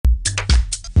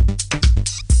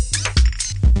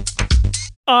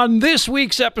On this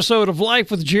week's episode of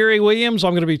Life with Jerry Williams,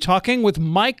 I'm going to be talking with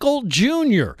Michael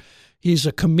Jr. He's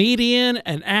a comedian,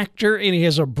 an actor, and he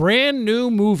has a brand new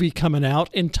movie coming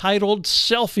out entitled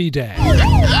Selfie Dad.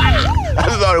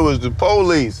 I thought it was the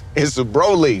police. It's the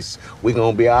brolies. We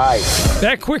gonna be all right.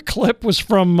 That quick clip was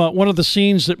from one of the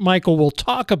scenes that Michael will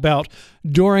talk about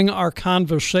during our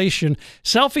conversation.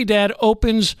 Selfie Dad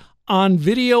opens on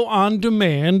video on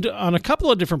demand on a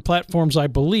couple of different platforms, I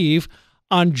believe,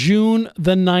 on June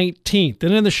the 19th.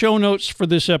 And in the show notes for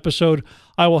this episode,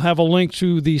 I will have a link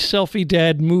to the Selfie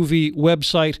Dad movie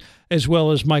website as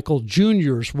well as Michael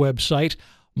Jr.'s website.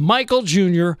 Michael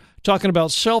Jr. talking about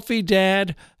Selfie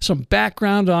Dad, some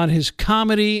background on his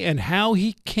comedy and how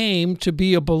he came to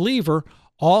be a believer,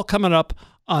 all coming up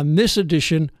on this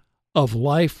edition of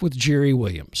Life with Jerry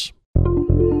Williams.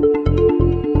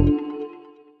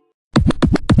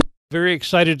 Very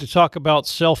excited to talk about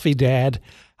Selfie Dad.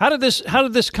 How did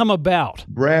this come about?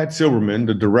 Brad Silverman,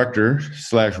 the director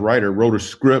 / writer, wrote a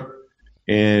script,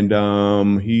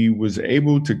 and he was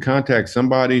able to contact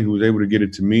somebody who was able to get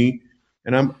it to me.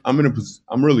 And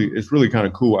it's really kind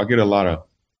of cool.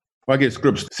 I get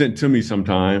scripts sent to me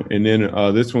sometime, and then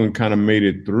this one kind of made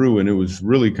it through, and it was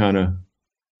really kind of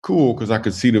cool because I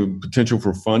could see the potential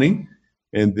for funny.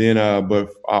 And then, but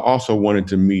I also wanted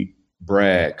to meet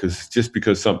Brad because just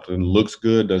because something looks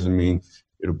good doesn't mean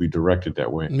it'll be directed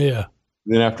that way. Yeah.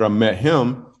 Then after I met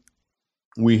him,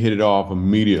 we hit it off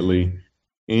immediately,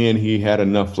 and he had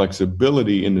enough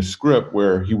flexibility in the script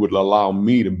where he would allow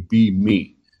me to be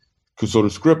me. So the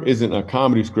script isn't a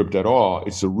comedy script at all.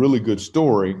 It's a really good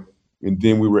story. And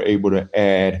then we were able to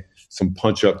add some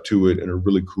punch up to it in a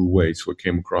really cool way. So it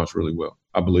came across really well,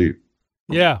 I believe.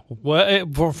 Yeah.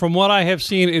 Well, from what I have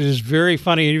seen, it is very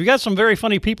funny. And you've got some very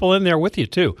funny people in there with you,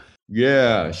 too.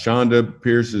 Yeah. Shonda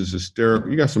Pierce is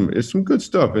hysterical. You got it's some good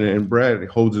stuff. And Brad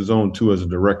holds his own, too, as a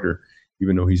director,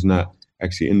 even though he's not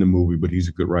actually in the movie, but he's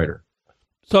a good writer.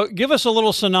 So give us a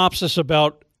little synopsis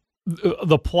about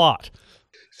the plot.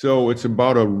 So it's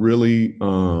about a really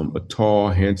a tall,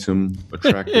 handsome,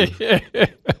 attractive.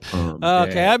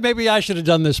 Okay, maybe I should have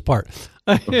done this part.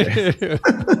 Okay.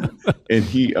 And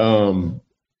he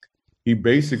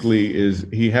basically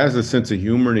he has a sense of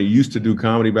humor, and he used to do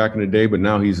comedy back in the day, but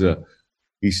now he's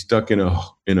stuck in a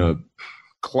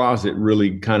closet,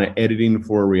 really kind of editing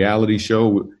for a reality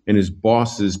show. And his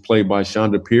boss is played by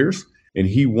Shonda Pierce, and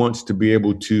he wants to be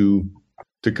able to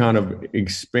kind of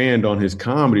expand on his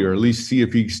comedy, or at least see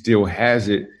if he still has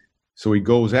it. So he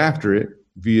goes after it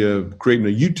via creating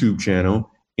a YouTube channel,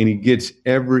 and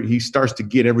he starts to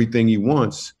get everything he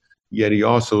wants, yet he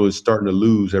also is starting to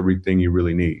lose everything he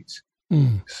really needs.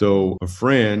 So a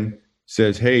friend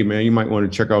says, "Hey man, you might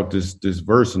want to check out this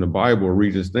verse in the Bible or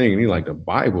read this thing." And he's like, "The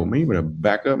Bible? Man, you better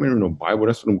back up, man, no Bible.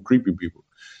 That's for them creepy people."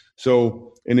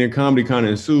 So, and then comedy kind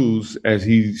of ensues as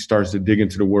he starts to dig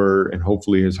into the word, and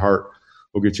hopefully his heart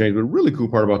will get changed. But the really cool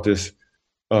part about this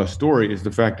story is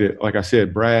the fact that, like I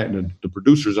said, Brad and the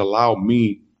producers allow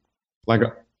me, like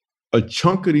a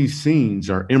chunk of these scenes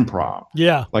are improv.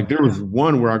 Yeah. Like there was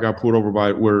one where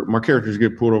where my characters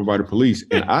get pulled over by the police,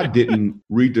 and I didn't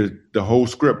read the whole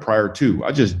script prior to.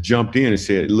 I just jumped in and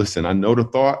said, "Listen, I know the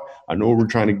thought. I know what we're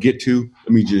trying to get to.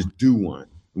 Let me just do one."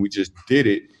 And we just did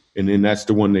it. And then that's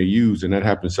the one they used. And that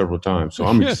happened several times. So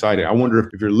I'm excited. I wonder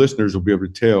if your listeners will be able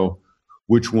to tell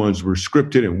which ones were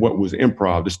scripted and what was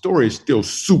improv. The story is still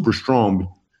super strong,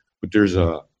 but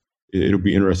it'll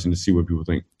be interesting to see what people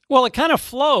think. Well, it kind of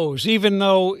flows, even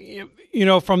though,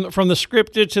 from the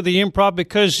scripted to the improv,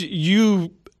 because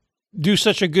you do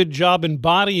such a good job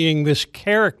embodying this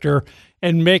character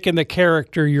and making the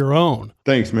character your own.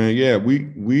 Thanks, man. Yeah, we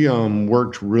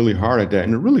worked really hard at that.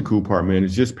 And the really cool part, man,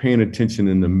 is just paying attention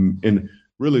and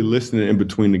really listening in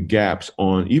between the gaps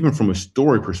on, even from a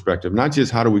story perspective, not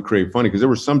just how do we create funny, because there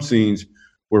were some scenes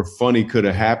where funny could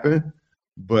have happened,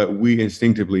 but we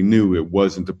instinctively knew it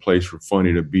wasn't the place for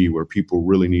funny to be, where people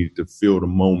really needed to feel the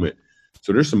moment.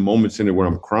 So there's some moments in it where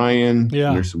I'm crying. Yeah.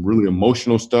 And there's some really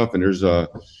emotional stuff. And there's so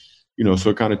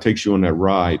it kind of takes you on that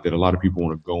ride that a lot of people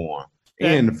want to go on.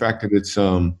 Yeah. And the fact that it's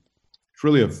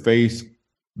really a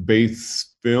faith-based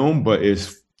film, but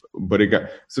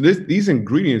these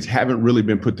ingredients haven't really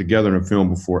been put together in a film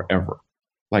before ever.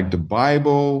 Like the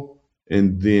Bible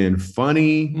and then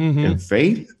funny and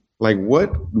faith. Like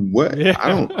what? Yeah.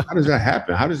 How does that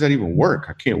happen? How does that even work?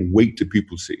 I can't wait till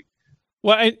people see.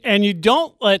 Well, and you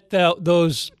don't let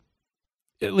those,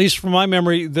 at least from my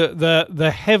memory,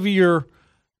 the heavier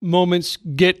moments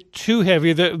get too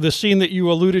heavy. The scene that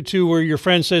you alluded to where your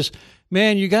friend says,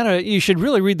 "Man, you should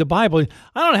really read the Bible.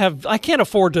 I can't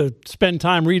afford to spend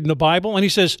time reading the Bible." And he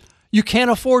says, "You can't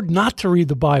afford not to read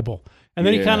the Bible." And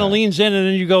then he kind of leans in, and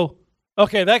then you go,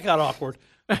 okay, that got awkward.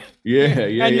 Yeah.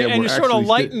 And you sort of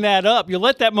lighten that up. You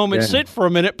let that moment sit for a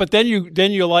minute, but then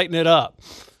you lighten it up.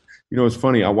 You know, it's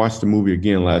funny. I watched the movie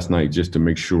again last night just to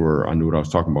make sure I knew what I was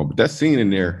talking about. But that scene in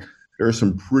there are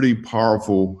some pretty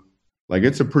powerful, like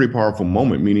it's a pretty powerful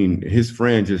moment, meaning his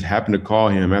friend just happened to call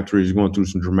him after he's going through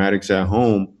some dramatics at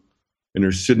home, and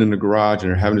they're sitting in the garage and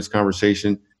they're having this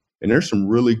conversation. And there's some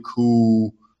really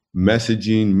cool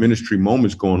messaging ministry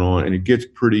moments going on, and it gets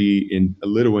a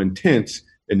little intense.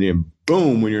 And then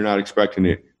boom, when you're not expecting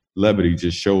it, levity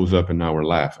just shows up and now we're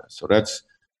laughing. So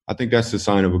I think that's the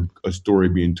sign of a story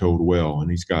being told well, and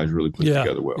these guys really put it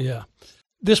together well. Yeah.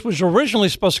 This was originally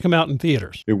supposed to come out in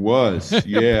theaters. It was,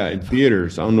 in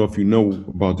theaters. I don't know if you know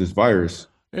about this virus.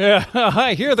 Yeah,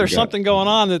 I hear there's something going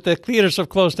on that the theaters have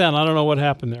closed down. I don't know what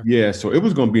happened there. Yeah, so it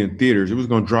was going to be in theaters. It was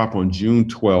going to drop on June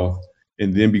 12th.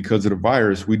 And then because of the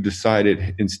virus, we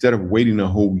decided instead of waiting a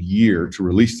whole year to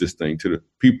release this thing to the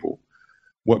people,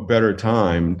 what better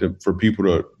time for people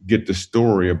to get the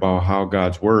story about how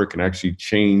God's word can actually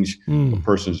change a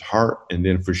person's heart and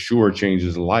then for sure change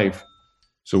his life.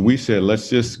 So we said, let's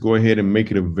just go ahead and make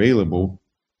it available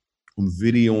on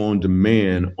video on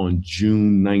demand on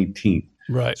June 19th.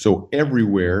 Right. So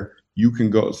everywhere you can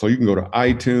go. So you can go to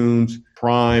iTunes,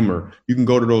 Prime, or you can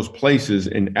go to those places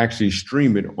and actually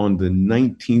stream it on the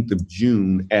 19th of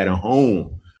June at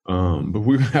home. But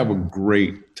we're going to have a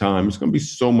great time. It's going to be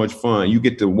so much fun. You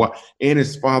get to watch, and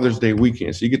it's Father's Day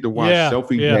weekend. So you get to watch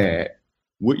Selfie Dad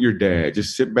with your dad.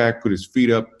 Just sit back, put his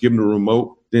feet up, give him the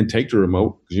remote, then take the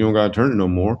remote because you don't got to turn it no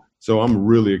more. So I'm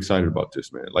really excited about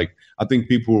this, man. Like, I think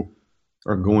people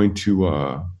are going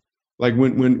to, like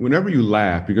whenever you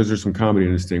laugh, because there's some comedy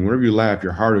in this thing, whenever you laugh,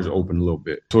 your heart is open a little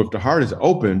bit. So if the heart is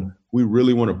open, we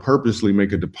really want to purposely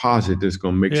make a deposit that's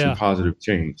going to make some positive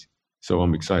change. So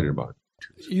I'm excited about it.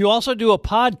 You also do a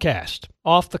podcast,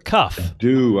 Off the Cuff. I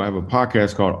have a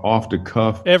podcast called Off the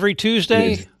Cuff. Every Tuesday?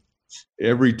 Yes.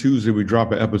 Every Tuesday we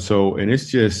drop an episode, and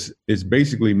it's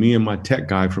basically me and my tech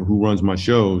guy who runs my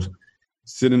shows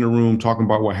sit in a room talking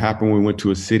about what happened when we went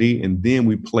to a city, and then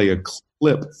we play a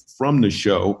clip from the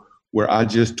show where I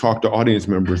just talk to audience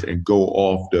members and go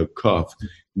off the cuff.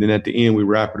 And then at the end, we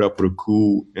wrap it up with a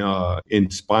cool,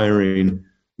 inspiring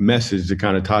message that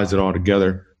kind of ties it all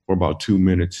together for about 2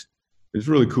 minutes. It's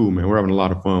really cool, man. We're having a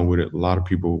lot of fun with it. A lot of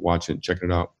people watching,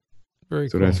 checking it out. Very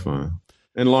so cool. That's fun.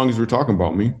 And as long as we're talking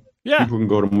about me, people can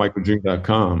go to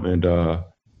michaeljink.com and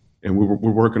we're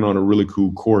working on a really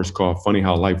cool course called Funny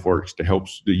How Life Works that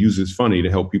uses funny to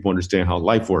help people understand how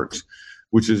life works,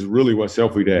 which is really what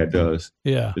Selfie Dad does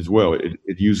as well.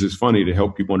 It uses funny to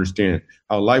help people understand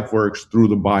how life works through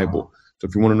the Bible. So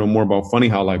if you want to know more about Funny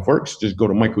How Life Works, just go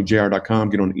to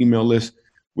michaeljr.com, get on the email list.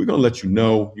 We're going to let you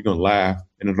know. You're going to laugh.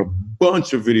 And there's a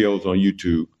bunch of videos on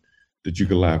YouTube that you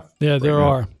can laugh. Yeah, there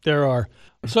are.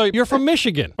 So you're from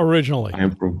Michigan originally. I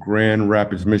am from Grand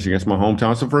Rapids, Michigan. That's my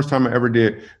hometown. It's the first time I ever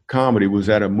did comedy was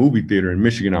at a movie theater in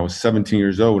Michigan. I was 17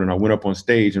 years old, and I went up on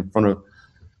stage in front of,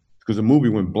 because the movie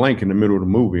went blank in the middle of the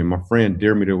movie, and my friend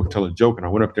dared me to tell a joke, and I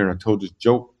went up there and I told this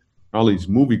joke. All these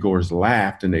moviegoers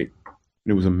laughed, and it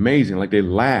was amazing. Like, they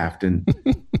laughed, and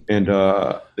and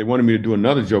they wanted me to do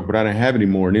another joke, but I didn't have any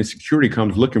more. And then security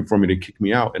comes looking for me to kick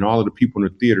me out, and all of the people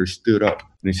in the theater stood up, and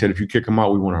they said, "If you kick them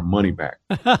out, we want our money back."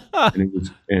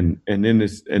 and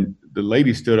the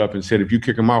lady stood up and said, "If you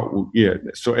kick them out,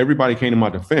 So everybody came to my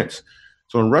defense.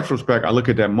 So in retrospect, I look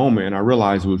at that moment and I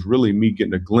realized it was really me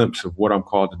getting a glimpse of what I'm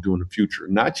called to do in the future.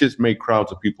 Not just make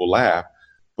crowds of people laugh,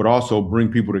 but also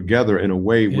bring people together in a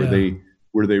way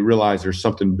where they realize there's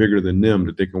something bigger than them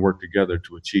that they can work together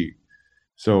to achieve.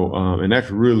 So, and that's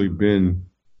really been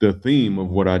the theme of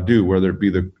what I do, whether it be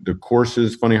the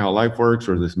courses, Funny How Life Works,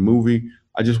 or this movie.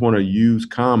 I just want to use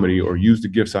comedy or use the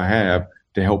gifts I have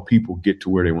to help people get to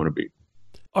where they want to be.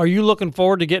 Are you looking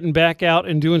forward to getting back out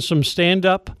and doing some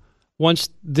stand-up once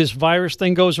this virus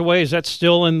thing goes away? Is that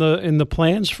still in the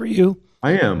plans for you?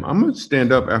 I am. I'm going to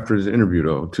stand up after this interview,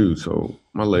 though, too. So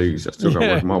my legs, I still got to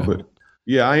work them out. But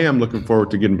yeah, I am looking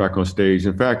forward to getting back on stage.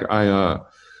 In fact,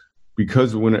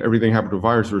 because when everything happened to the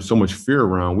virus, there was so much fear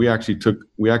around. We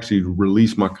actually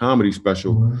released my comedy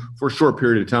special for a short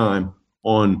period of time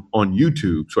on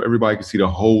YouTube, so everybody could see the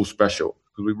whole special.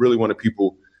 Because we really wanted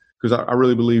people, because I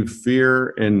really believe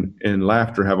fear and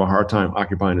laughter have a hard time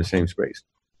occupying the same space.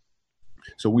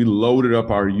 So we loaded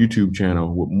up our YouTube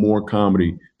channel with more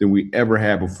comedy than we ever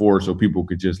had before, so people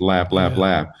could just laugh.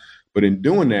 But in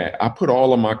doing that, I put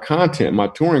all of my content, my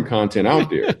touring content out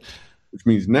there, which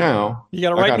means now you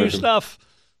got to write new stuff.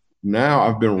 Now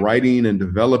I've been writing and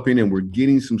developing, and we're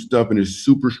getting some stuff, and it's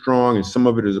super strong. And some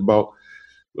of it is about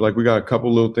like we got a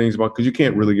couple little things about, because you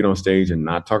can't really get on stage and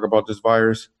not talk about this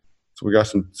virus. So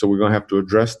we're gonna have to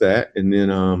address that, and then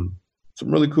some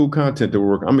really cool content that we're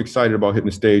working. I'm excited about hitting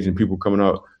the stage and people coming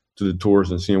out to the tours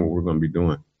and seeing what we're going to be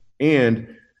doing. And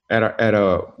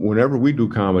whenever we do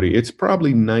comedy, it's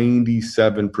probably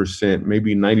 97%,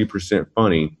 maybe 90%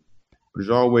 funny. But there's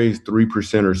always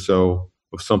 3% or so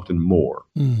of something more.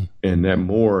 And that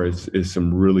more is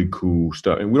some really cool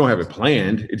stuff. And we don't have it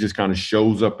planned. It just kind of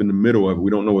shows up in the middle of it. We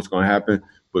don't know what's going to happen,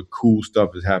 but cool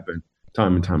stuff has happened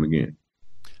time and time again.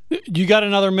 You got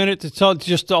another minute to tell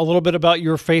just a little bit about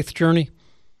your faith journey?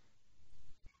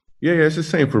 Yeah, it's the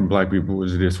same for Black people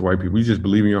as it is for white people. You just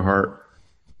believe in your heart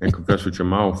and confess with your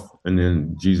mouth, and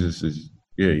then Jesus is,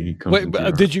 he comes.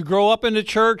 Wait, did you grow up in the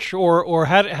church, or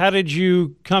how did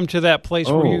you come to that place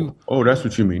where you? Oh, that's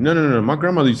what you mean. No. My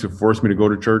grandmother used to force me to go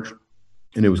to church,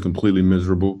 and it was completely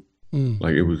miserable.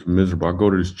 Like, it was miserable. I go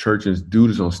to this church, and this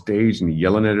dude is on stage, and he's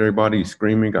yelling at everybody, he's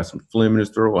screaming, got some phlegm in his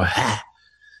throat.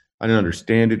 I didn't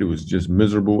understand it. It was just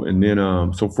miserable. And then,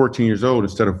 so 14 years old,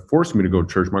 instead of forcing me to go to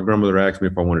church, my grandmother asked me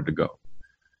if I wanted to go.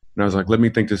 And I was like, let me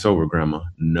think this over, Grandma.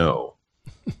 No.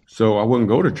 So I wouldn't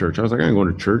go to church. I was like, I ain't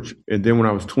going to church. And then when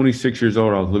I was 26 years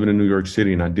old, I was living in New York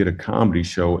City, and I did a comedy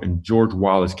show, and George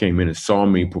Wallace came in and saw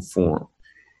me perform.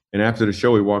 And after the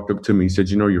show, he walked up to me. He said,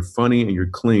 you're funny and you're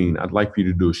clean. I'd like for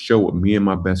you to do a show with me and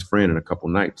my best friend in a couple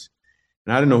nights.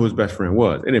 And I didn't know who his best friend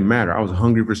was. It didn't matter. I was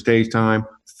hungry for stage time,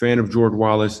 fan of George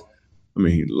Wallace. I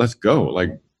mean, let's go. Like,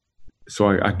 so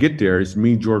I get there. It's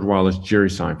me, George Wallace, Jerry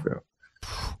Seinfeld.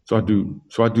 So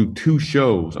I do 2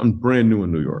 shows. I'm brand new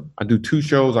in New York. I do 2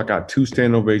 shows. I got 2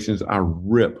 standing ovations. I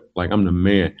rip like I'm the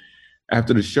man.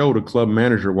 After the show, the club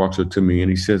manager walks up to me and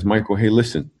he says, Michael, hey,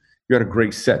 listen, you had a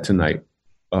great set tonight,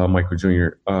 Michael Jr.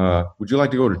 Would you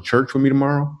like to go to church with me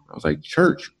tomorrow? I was like,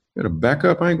 church? You got to back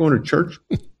up. I ain't going to church.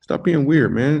 Stop being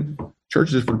weird, man.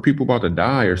 Church is for people about to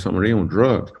die or something. They on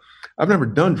drugs. I've never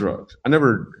done drugs. I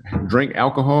never drank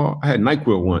alcohol. I had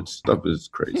NyQuil once. Stuff is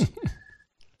crazy.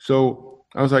 So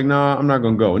I was like, nah, I'm not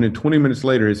going to go. And then 20 minutes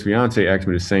later, his fiance asked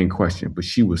me the same question, but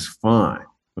she was fine.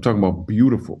 I'm talking about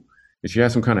beautiful. And she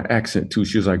had some kind of accent too.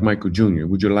 She was like, Michael Jr.,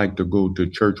 would you like to go to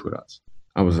church with us?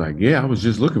 I was like, yeah, I was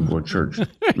just looking for a church.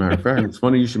 Matter of fact, it's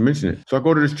funny you should mention it. So I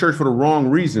go to this church for the wrong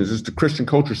reasons. It's the Christian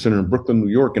Culture Center in Brooklyn,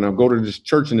 New York. And I go to this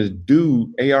church, and this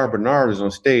dude, A.R. Bernard, is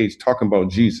on stage talking about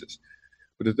Jesus.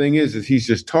 But the thing is he's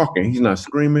just talking. He's not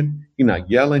screaming. He's not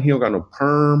yelling. He don't got no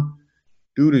perm.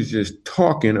 Dude is just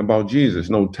talking about Jesus.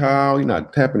 No towel. He's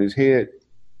not tapping his head.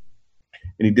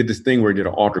 And he did this thing where he did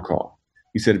an altar call.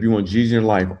 He said, if you want Jesus in your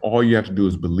life, all you have to do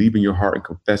is believe in your heart and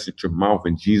confess it your mouth,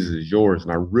 and Jesus is yours.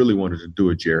 And I really wanted to do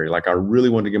it, Jerry. Like, I really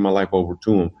wanted to give my life over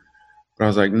to him. But I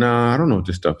was like, nah, I don't know what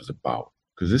this stuff is about.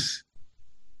 Because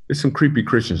there's some creepy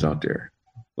Christians out there.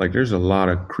 Like, there's a lot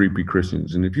of creepy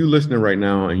Christians. And if you're listening right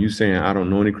now and you saying, I don't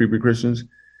know any creepy Christians,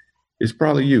 it's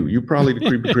probably you. You're probably the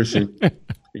creepy Christian.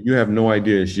 You have no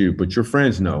idea it's you, but your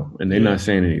friends know, and they're not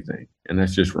saying anything. And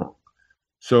that's just wrong.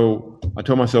 So I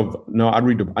told myself, no, I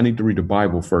need to read the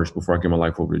Bible first before I give my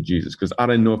life over to Jesus. Because I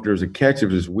didn't know if there was a catch,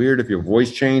 if it's weird, if your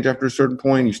voice changed after a certain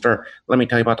point, you start, let me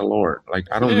tell you about the Lord. Like,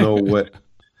 I don't know what.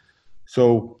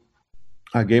 So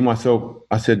I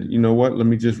said, you know what? Let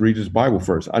me just read this Bible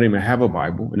first. I didn't even have a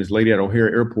Bible. And this lady at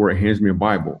O'Hare Airport hands me a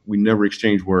Bible. We never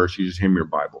exchanged words. She just handed me a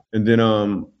Bible. And then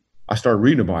I started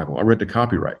reading the Bible. I read the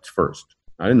copyrights first.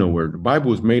 I didn't know where the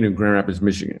Bible was made in Grand Rapids,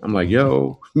 Michigan. I'm like,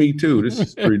 yo, me too. This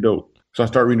is pretty dope. So I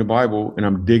start reading the Bible, and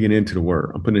I'm digging into the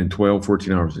word. I'm putting in 12,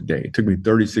 14 hours a day. It took me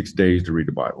 36 days to read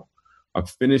the Bible. I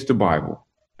finished the Bible,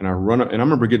 and I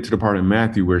remember getting to the part in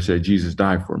Matthew where it said Jesus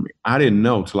died for me. I didn't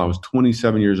know till I was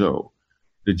 27 years old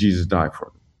that Jesus died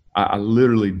for me. I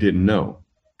literally didn't know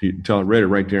until I read it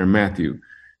right there in Matthew.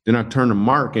 Then I turned to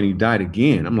Mark, and he died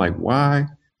again. I'm like, why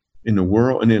in the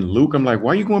world? And then Luke, I'm like,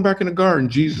 why are you going back in the garden,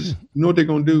 Jesus? You know what they're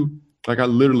going to do? Like, I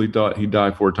literally thought he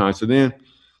died 4 times. So then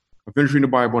I finish reading the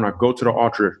Bible, and I go to the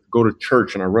altar, go to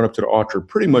church, and I run up to the altar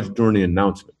pretty much during the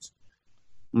announcements.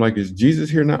 I'm like, is Jesus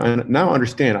here now? And now I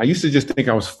understand. I used to just think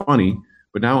I was funny,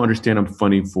 but now I understand I'm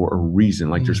funny for a reason.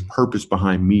 Like, there's purpose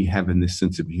behind me having this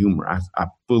sense of humor. I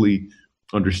fully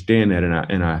understand that,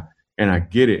 and I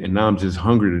get it. And now I'm just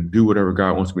hungry to do whatever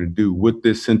God wants me to do with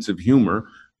this sense of humor.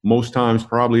 Most times,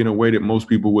 probably in a way that most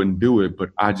people wouldn't do it, but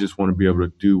I just want to be able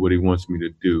to do what he wants me to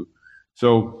do.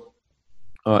 So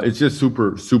it's just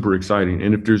super, super exciting.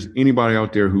 And if there's anybody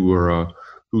out there who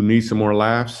needs some more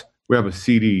laughs, we have a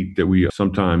CD that we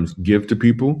sometimes give to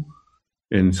people.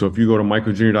 And so if you go to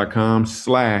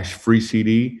michaeljr.com/free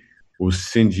CD, we'll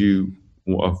send you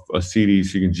a CD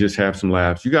so you can just have some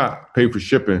laughs. You got to pay for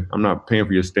shipping. I'm not paying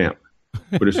for your stamp.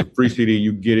 but it's a free CD.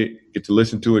 You get to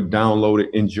listen to it, download it,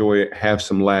 enjoy it, have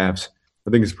some laughs.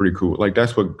 I think it's pretty cool. Like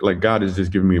that's what, like God has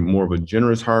just given me more of a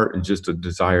generous heart and just a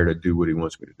desire to do what he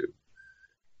wants me to do.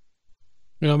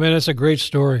 You know, man, that's a great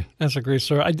story. That's a great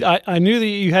story. I knew that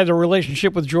you had a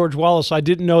relationship with George Wallace. I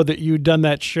didn't know that you'd done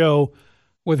that show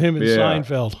with him in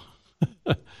Seinfeld.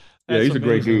 Yeah, he's amazing. A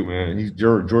great dude, man.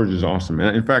 George is awesome,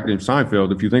 man. In fact, in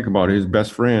Seinfeld, if you think about it, his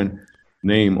best friend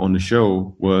name on the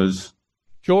show was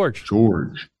George.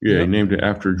 Yeah, he named it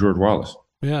after George Wallace.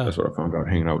 Yeah. That's what I found out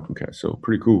hanging out with them cats. So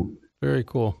pretty cool. Very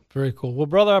cool. Very cool. Well,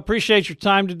 brother, I appreciate your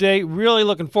time today. Really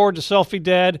looking forward to Selfie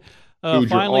Dad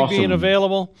finally awesome. being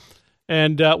available.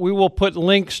 And we will put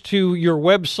links to your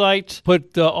website,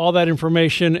 put all that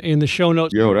information in the show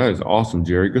notes. Yo, that is awesome,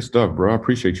 Jerry. Good stuff, bro. I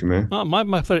appreciate you, man.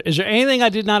 My pleasure. Is there anything I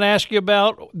did not ask you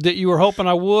about that you were hoping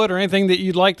I would, or anything that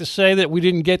you'd like to say that we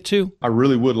didn't get to? I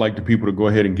really would like the people to go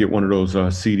ahead and get one of those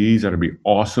CDs. That'd be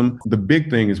awesome. The big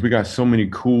thing is we got so many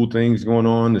cool things going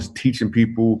on that's teaching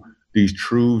people these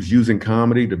truths using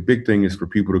comedy. The big thing is for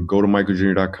people to go to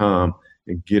michaeljr.com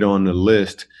and get on the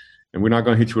list. And we're not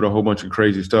going to hit you with a whole bunch of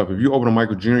crazy stuff. If you open a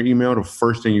Michael Jr. email, the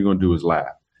first thing you're going to do is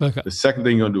laugh. Okay. The second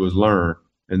thing you're going to do is learn.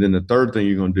 And then the third thing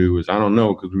you're going to do is, I don't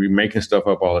know, because we're making stuff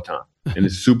up all the time. And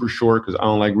it's super short because I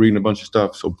don't like reading a bunch of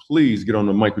stuff. So please get on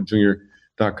the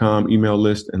michaeljr.com email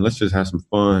list and let's just have some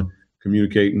fun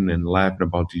communicating and laughing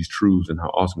about these truths and how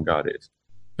awesome God is.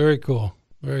 Very cool.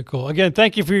 Very cool. Again,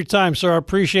 thank you for your time, sir. I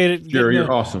appreciate it. Jerry,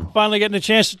 you're awesome. Finally getting a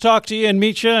chance to talk to you and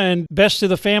meet you, and best to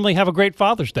the family. Have a great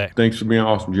Father's Day. Thanks for being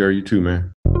awesome, Jerry. You too,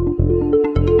 man.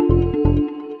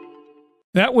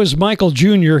 That was Michael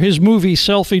Jr. His movie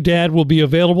Selfie Dad will be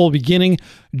available beginning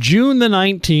June the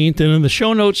 19th. And in the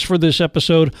show notes for this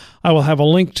episode, I will have a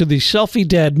link to the Selfie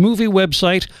Dad movie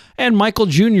website and Michael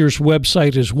Jr.'s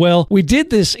website as well. We did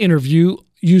this interview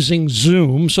using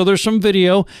Zoom, so there's some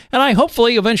video, and I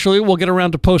hopefully eventually will get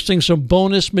around to posting some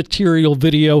bonus material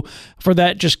video. For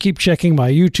that, just keep checking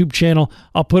my YouTube channel.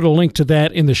 I'll put a link to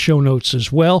that in the show notes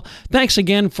as well. Thanks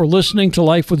again for listening to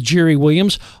Life with Jerry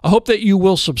Williams. I hope that you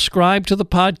will subscribe to the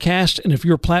podcast, and if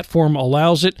your platform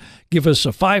allows it, give us a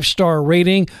 5-star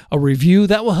rating, a review.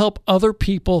 That will help other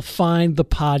people find the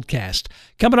podcast.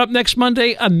 Coming up next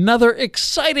Monday, another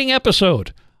exciting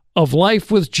episode of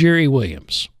Life with Jerry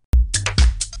Williams.